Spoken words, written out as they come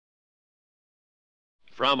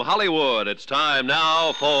From Hollywood, it's time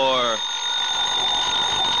now for...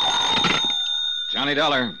 Johnny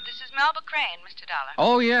Dollar. This is Melba Crane, Mr. Dollar.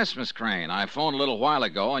 Oh, yes, Miss Crane. I phoned a little while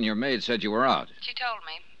ago, and your maid said you were out. She told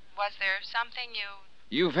me. Was there something you...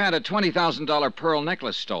 You've had a $20,000 pearl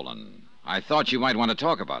necklace stolen. I thought you might want to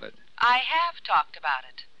talk about it. I have talked about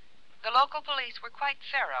it. The local police were quite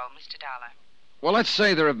thorough, Mr. Dollar. Well, let's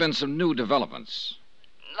say there have been some new developments.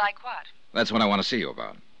 Like what? That's what I want to see you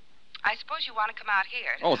about. I suppose you want to come out here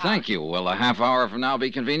to Oh, the thank house. you. Will a half hour from now be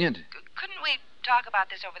convenient? Couldn't we talk about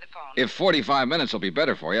this over the phone? If 45 minutes will be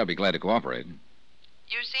better for you, I'll be glad to cooperate.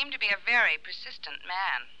 You seem to be a very persistent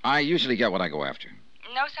man. I usually get what I go after.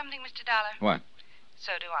 Know something, Mr. Dollar? What?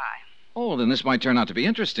 So do I. Oh, then this might turn out to be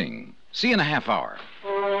interesting. See you in a half hour.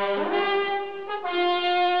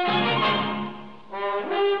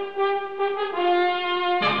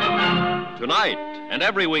 Tonight and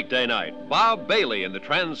every weekday night, Bob Bailey in the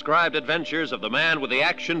transcribed adventures of the man with the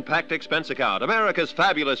action-packed expense account, America's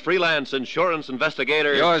fabulous freelance insurance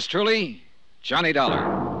investigator... Yours truly, Johnny Dollar.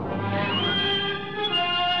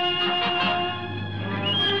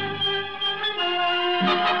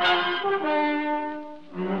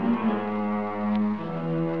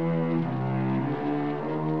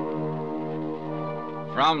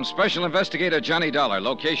 From Special Investigator Johnny Dollar,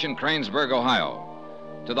 location Kranesburg, Ohio.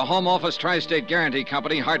 To the Home Office Tri-State Guarantee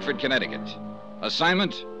Company, Hartford, Connecticut.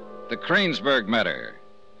 Assignment, the Kranesburg matter.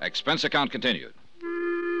 Expense account continued.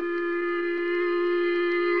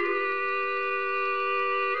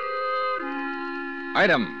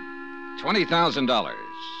 Item, $20,000.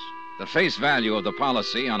 The face value of the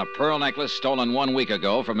policy on a pearl necklace stolen 1 week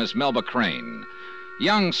ago from Miss Melba Crane.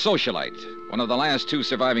 Young socialite, one of the last two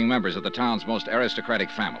surviving members of the town's most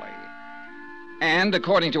aristocratic family. And,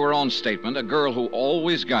 according to her own statement, a girl who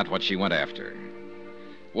always got what she went after.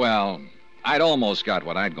 Well, I'd almost got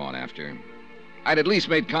what I'd gone after. I'd at least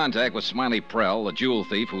made contact with Smiley Prell, the jewel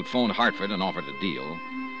thief who'd phoned Hartford and offered a deal.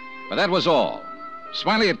 But that was all.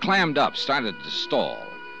 Smiley had clammed up, started to stall,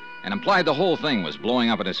 and implied the whole thing was blowing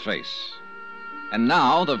up in his face. And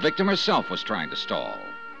now the victim herself was trying to stall.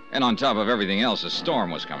 And on top of everything else, a storm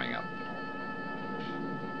was coming up.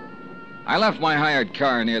 I left my hired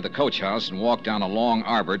car near the coach house and walked down a long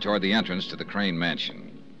arbor toward the entrance to the Crane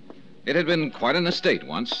mansion. It had been quite an estate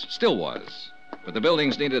once, still was. But the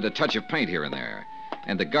buildings needed a touch of paint here and there,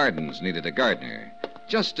 and the gardens needed a gardener.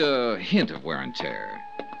 Just a hint of wear and tear.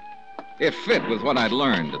 It fit with what I'd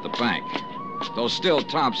learned at the bank. Though still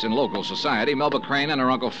tops in local society, Melba Crane and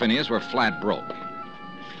her Uncle Phineas were flat broke.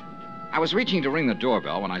 I was reaching to ring the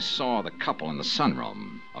doorbell when I saw the couple in the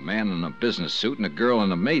sunroom, a man in a business suit and a girl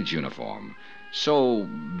in a maid's uniform. So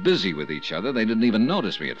busy with each other, they didn't even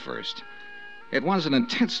notice me at first. It was an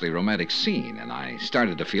intensely romantic scene, and I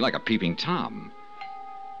started to feel like a peeping Tom.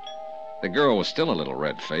 The girl was still a little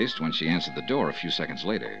red-faced when she answered the door a few seconds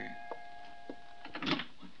later.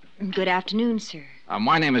 Good afternoon, sir.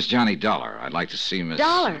 My name is Johnny Dollar. I'd like to see Miss...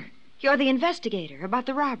 Dollar? You're the investigator about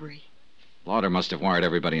the robbery. Lauder must have wired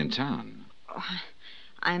everybody in town. Oh,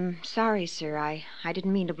 I'm sorry, sir. I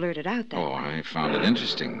didn't mean to blurt it out that way. I found it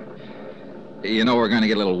interesting. You know we're going to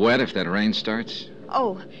get a little wet if that rain starts?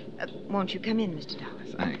 Oh, won't you come in, Mr. Dollar?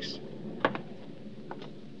 Thanks.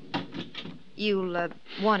 You'll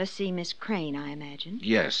want to see Miss Crane, I imagine.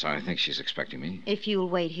 Yes, I think she's expecting me. If you'll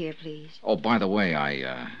wait here, please. Oh, by the way,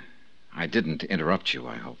 I didn't interrupt you,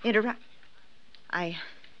 I hope. Interrupt?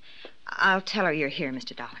 I'll tell her you're here,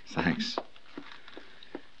 Mr. Dollar. Thanks.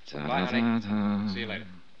 Bye, honey. See you later.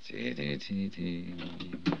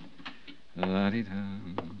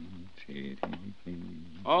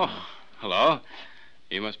 Oh, hello.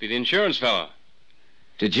 You must be the insurance fellow.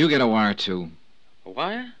 Did you get a wire, too? A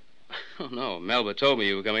wire? Oh, no. Melba told me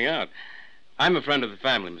you were coming out. I'm a friend of the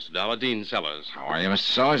family, Mr. Dollar, Dean Sellers. How are you, Mr.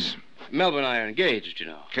 Sellers? Melba and I are engaged, you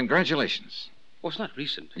know. Congratulations. Oh, it's not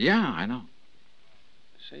recent. Yeah, I know.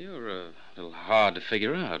 Say, you're a little hard to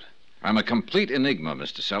figure out. I'm a complete enigma,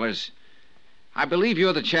 Mr. Sellers. I believe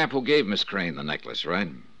you're the chap who gave Miss Crane the necklace, right?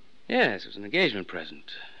 Yes, it was an engagement present.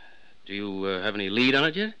 Do you have any lead on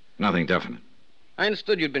it yet? Nothing definite. I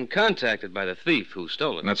understood you'd been contacted by the thief who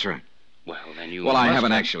stole it. That's right. Well, then you Well, I must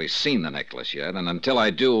haven't have... actually seen the necklace yet, and until I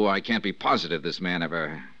do, I can't be positive this man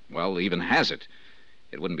ever, even has it.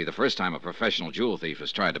 It wouldn't be the first time a professional jewel thief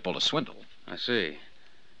has tried to pull a swindle. I see.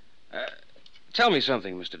 Tell me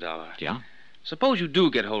something, Mr. Dollar. Yeah? Suppose you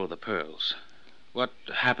do get hold of the pearls. What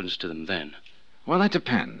happens to them then? Well, that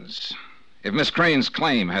depends. If Miss Crane's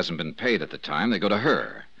claim hasn't been paid at the time, they go to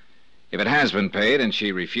her. If it has been paid and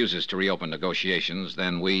she refuses to reopen negotiations,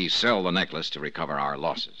 then we sell the necklace to recover our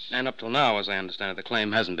losses. And up till now, as I understand it, the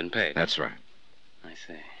claim hasn't been paid. That's right. I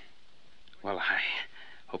see. Well,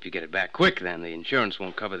 Hope you get it back quick, then. The insurance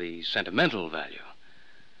won't cover the sentimental value.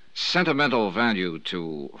 Sentimental value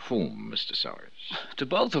to whom, Mr. Sellers? To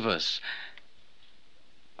both of us.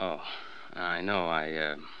 Oh, I know.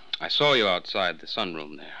 I saw you outside the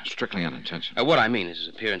sunroom there. Strictly unintentional. What I mean is his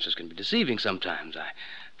appearances can be deceiving sometimes.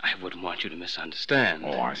 I wouldn't want you to misunderstand.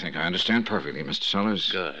 Oh, I think I understand perfectly, Mr. Sellers.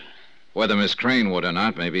 Good. Whether Miss Crane would or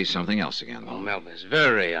not may be something else again. Oh, Melba's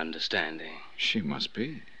very understanding. She must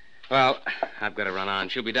be. Well, I've got to run on.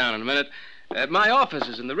 She'll be down in a minute. My office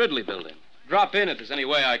is in the Ridley building. Drop in if there's any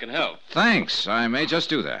way I can help. Thanks. I may just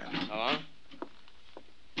do that. Oh?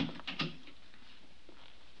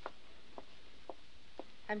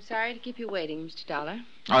 I'm sorry to keep you waiting, Mr. Dollar.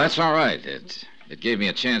 Oh, that's all right. It gave me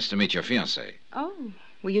a chance to meet your fiancé. Oh,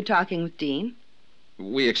 were you talking with Dean?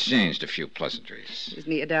 We exchanged a few pleasantries.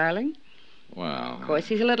 Isn't he a darling? Well... Of course,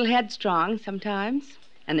 he's a little headstrong sometimes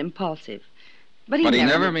and impulsive. But he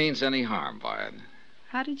never means any harm by it.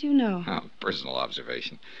 How did you know? Oh, personal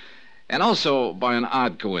observation. And also, by an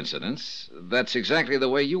odd coincidence, that's exactly the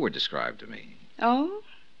way you were described to me. Oh?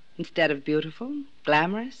 Instead of beautiful,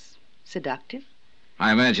 glamorous, seductive?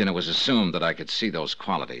 I imagine it was assumed that I could see those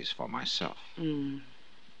qualities for myself.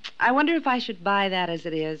 I wonder if I should buy that as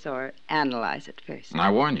it is or analyze it first.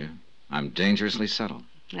 I warn you, I'm dangerously subtle.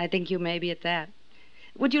 I think you may be at that.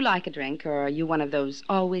 Would you like a drink, or are you one of those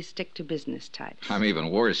always stick-to-business types? I'm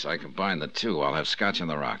even worse. I combine the two. I'll have scotch on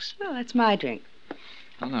the rocks. Well, that's my drink.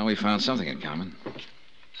 Well, now we found something in common.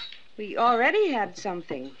 We already had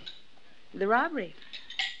something. The robbery.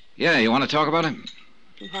 Yeah, you want to talk about it?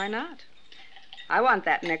 Why not? I want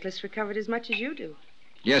that necklace recovered as much as you do.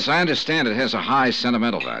 Yes, I understand it has a high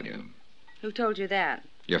sentimental value. Who told you that?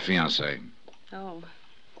 Your fiancé. Oh.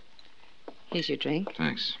 Here's your drink.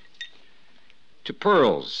 Thanks. To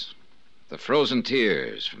pearls, the frozen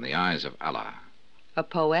tears from the eyes of Allah. A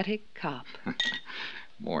poetic cop.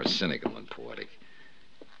 More cynical than poetic.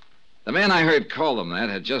 The man I heard call them that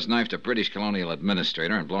had just knifed a British colonial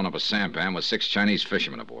administrator and blown up a sampan with 6 Chinese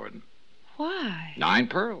fishermen aboard. Why? 9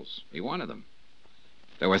 pearls. He wanted them.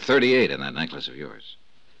 There were 38 in that necklace of yours.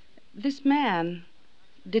 This man,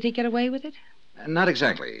 did he get away with it? Not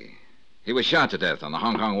exactly. He was shot to death on the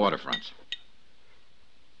Hong Kong waterfront.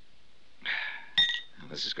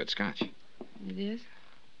 This is good scotch. It is?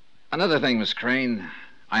 Another thing, Miss Crane.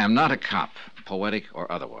 I am not a cop, poetic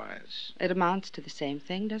or otherwise. It amounts to the same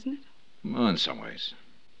thing, doesn't it? Well, in some ways.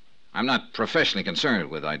 I'm not professionally concerned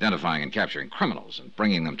with identifying and capturing criminals and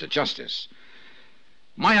bringing them to justice.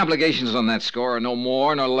 My obligations on that score are no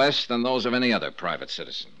more nor less than those of any other private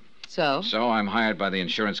citizen. So? So I'm hired by the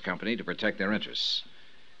insurance company to protect their interests.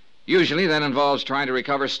 Usually that involves trying to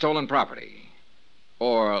recover stolen property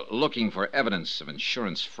or looking for evidence of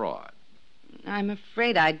insurance fraud. I'm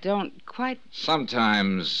afraid I don't quite...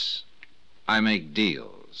 Sometimes I make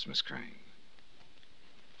deals, Miss Crane.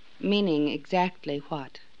 Meaning exactly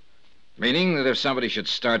what? Meaning that if somebody should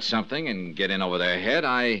start something and get in over their head,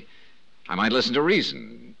 I might listen to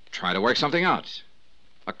reason, try to work something out.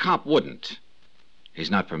 A cop wouldn't. He's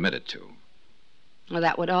not permitted to. Well,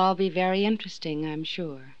 that would all be very interesting, I'm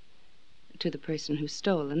sure, to the person who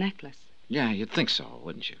stole the necklace. Yeah, you'd think so,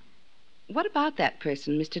 wouldn't you? What about that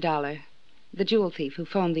person, Mr. Dollar? The jewel thief who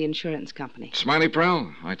phoned the insurance company. Smiley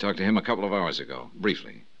Pearl? I talked to him a couple of hours ago,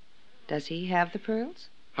 briefly. Does he have the pearls?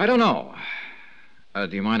 I don't know.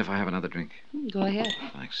 Do you mind if I have another drink? Go ahead.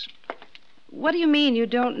 Thanks. What do you mean you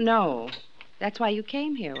don't know? That's why you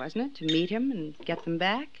came here, wasn't it? To meet him and get them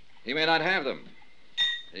back? He may not have them.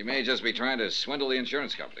 He may just be trying to swindle the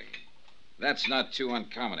insurance company. That's not too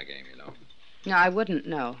uncommon a game, you know. No, I wouldn't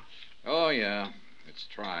know. Oh, yeah. It's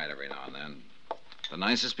tried every now and then. The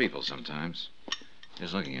nicest people sometimes.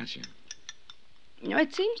 Just looking at you. You know,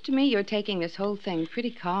 it seems to me you're taking this whole thing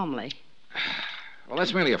pretty calmly. Well,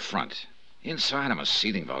 that's merely a front. Inside, I'm a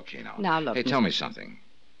seething volcano. Now, look... Hey, tell me something.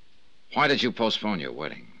 Why did you postpone your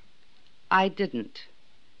wedding? I didn't.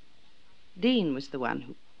 Dean was the one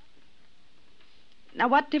who... Now,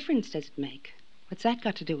 what difference does it make? What's that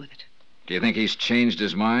got to do with it? Do you think he's changed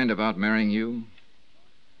his mind about marrying you?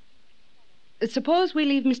 Suppose we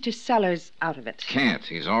leave Mr. Sellers out of it. Can't.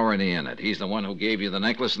 He's already in it. He's the one who gave you the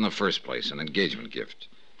necklace in the first place, an engagement gift.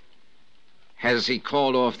 Has he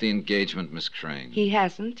called off the engagement, Miss Crane? He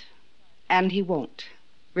hasn't, and he won't,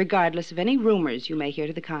 regardless of any rumors you may hear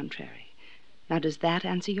to the contrary. Now, does that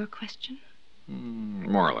answer your question?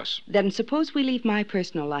 More or less. Then suppose we leave my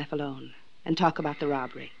personal life alone and talk about the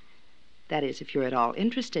robbery. That is, if you're at all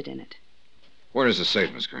interested in it. Where is the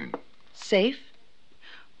safe, Miss Crane? Safe?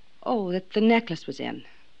 Oh, that the necklace was in.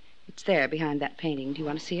 It's there behind that painting. Do you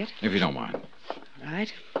want to see it? If you don't mind. All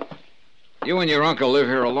right. You and your uncle live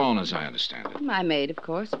here alone, as I understand it. My maid, of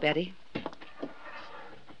course, Betty.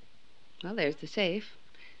 Well, there's the safe.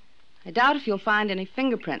 I doubt if you'll find any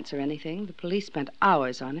fingerprints or anything. The police spent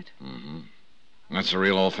hours on it. Mm-hmm. That's a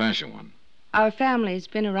real old-fashioned one. Our family's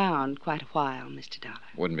been around quite a while, Mr. Dollar.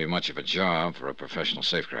 Wouldn't be much of a job for a professional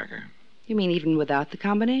safecracker. You mean even without the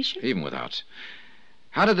combination? Even without.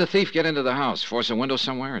 How did the thief get into the house? Force a window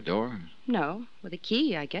somewhere, a door? No, with a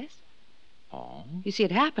key, I guess. Oh? You see,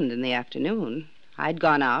 it happened in the afternoon. I'd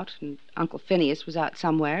gone out, and Uncle Phineas was out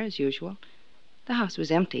somewhere, as usual. The house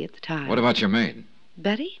was empty at the time. What about your maid?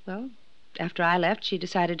 Betty? Well, after I left, she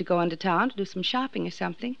decided to go into town to do some shopping or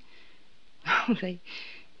something. Oh, they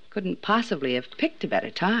couldn't possibly have picked a better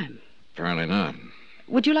time. Apparently not.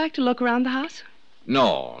 Would you like to look around the house?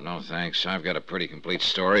 No, thanks. I've got a pretty complete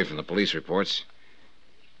story from the police reports.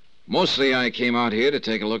 Mostly I came out here to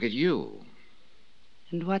take a look at you.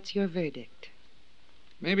 And what's your verdict?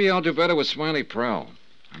 Maybe I'll do better with Smiley Prell.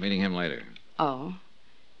 I'm meeting him later. Oh?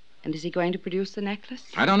 And is he going to produce the necklace?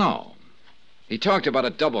 I don't know. He talked about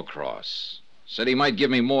a double cross. Said he might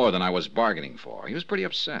give me more than I was bargaining for. He was pretty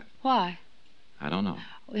upset. Why? I don't know.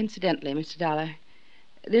 Oh, incidentally, Mr. Dollar,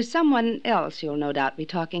 there's someone else you'll no doubt be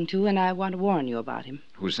talking to, and I want to warn you about him.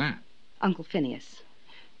 Who's that? Uncle Phineas.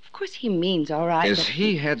 Of course, he means all right. Is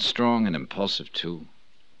he headstrong and impulsive, too?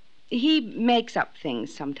 He makes up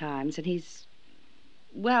things sometimes, and he's,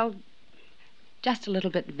 well, just a little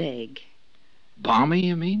bit vague. Balmy,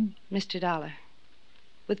 you mean? Mr. Dollar,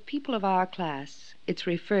 with people of our class, it's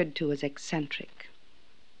referred to as eccentric.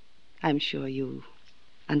 I'm sure you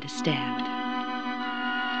understand.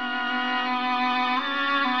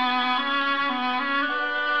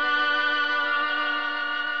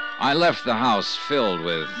 I left the house filled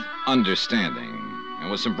with understanding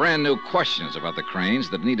and with some brand new questions about the Cranes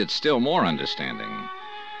that needed still more understanding.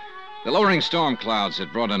 The lowering storm clouds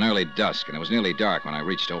had brought an early dusk, and it was nearly dark when I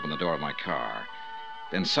reached to open the door of my car.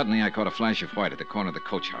 Then suddenly I caught a flash of white at the corner of the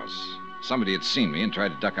coach house. Somebody had seen me and tried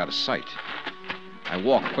to duck out of sight. I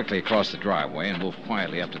walked quickly across the driveway and moved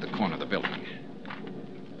quietly up to the corner of the building.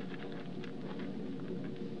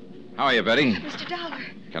 How are you, Betty? Mr. Dollar.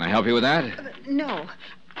 Can I help you with that? No.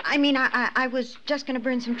 I mean, I was just going to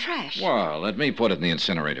burn some trash. Well, let me put it in the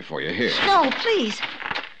incinerator for you. Here. No, please.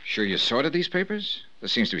 Sure you sorted these papers? There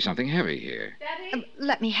seems to be something heavy here. Betty?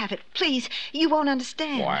 Let me have it, please. You won't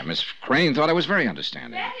understand. Why, Miss Crane thought I was very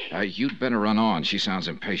understanding. Betty! You'd better run on. She sounds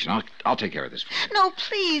impatient. I'll take care of this for you. No,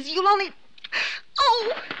 please. You'll only...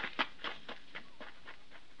 Oh!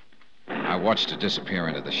 I watched her disappear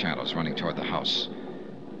into the shadows, running toward the house.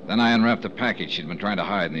 Then I unwrapped the package she'd been trying to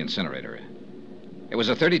hide in the incinerator. It was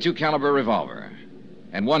a .32 caliber revolver,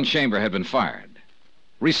 and one chamber had been fired.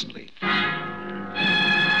 Recently.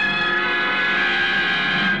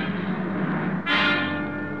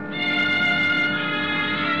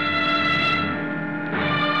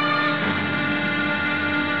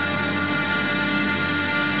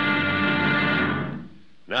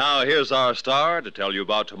 Now, here's our star to tell you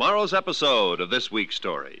about tomorrow's episode of this week's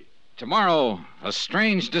story. Tomorrow, a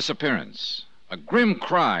strange disappearance, a grim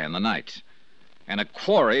cry in the night, and a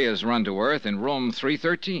quarry is run to earth in room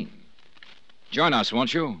 313. Join us,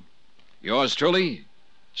 won't you? Yours truly,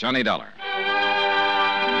 Johnny Dollar.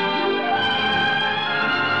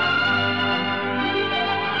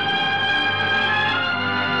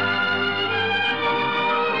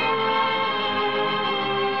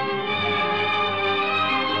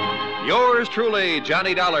 Yours truly,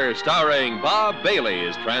 Johnny Dollar, starring Bob Bailey,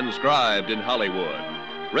 is transcribed in Hollywood.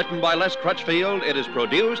 Written by Les Crutchfield, it is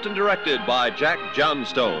produced and directed by Jack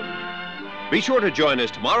Johnstone. Be sure to join us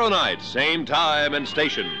tomorrow night, same time and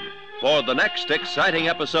station, for the next exciting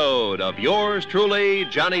episode of Yours truly,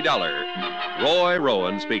 Johnny Dollar. Roy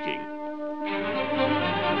Rowan speaking.